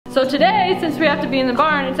So today, since we have to be in the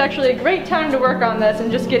barn, it's actually a great time to work on this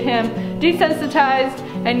and just get him desensitized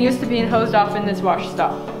and used to being hosed off in this wash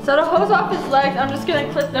stall. So to hose off his legs, I'm just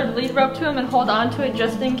gonna clip the lead rope to him and hold on to it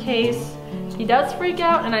just in case he does freak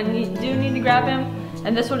out and I do need to grab him,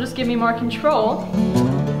 and this will just give me more control.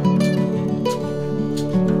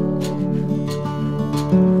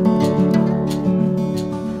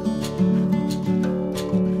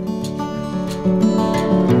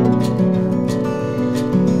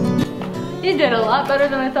 He did a lot better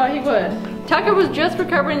than I thought he would. Tucker was just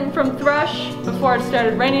recovering from thrush before it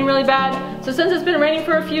started raining really bad. So since it's been raining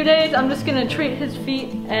for a few days, I'm just gonna treat his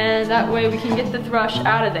feet, and that way we can get the thrush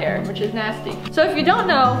out of there, which is nasty. So if you don't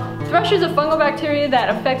know, thrush is a fungal bacteria that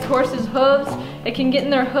affects horses' hooves. It can get in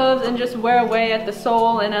their hooves and just wear away at the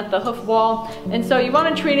sole and at the hoof wall. And so you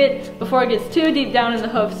wanna treat it before it gets too deep down in the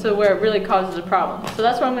hoof, so where it really causes a problem. So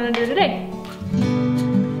that's what I'm gonna do today.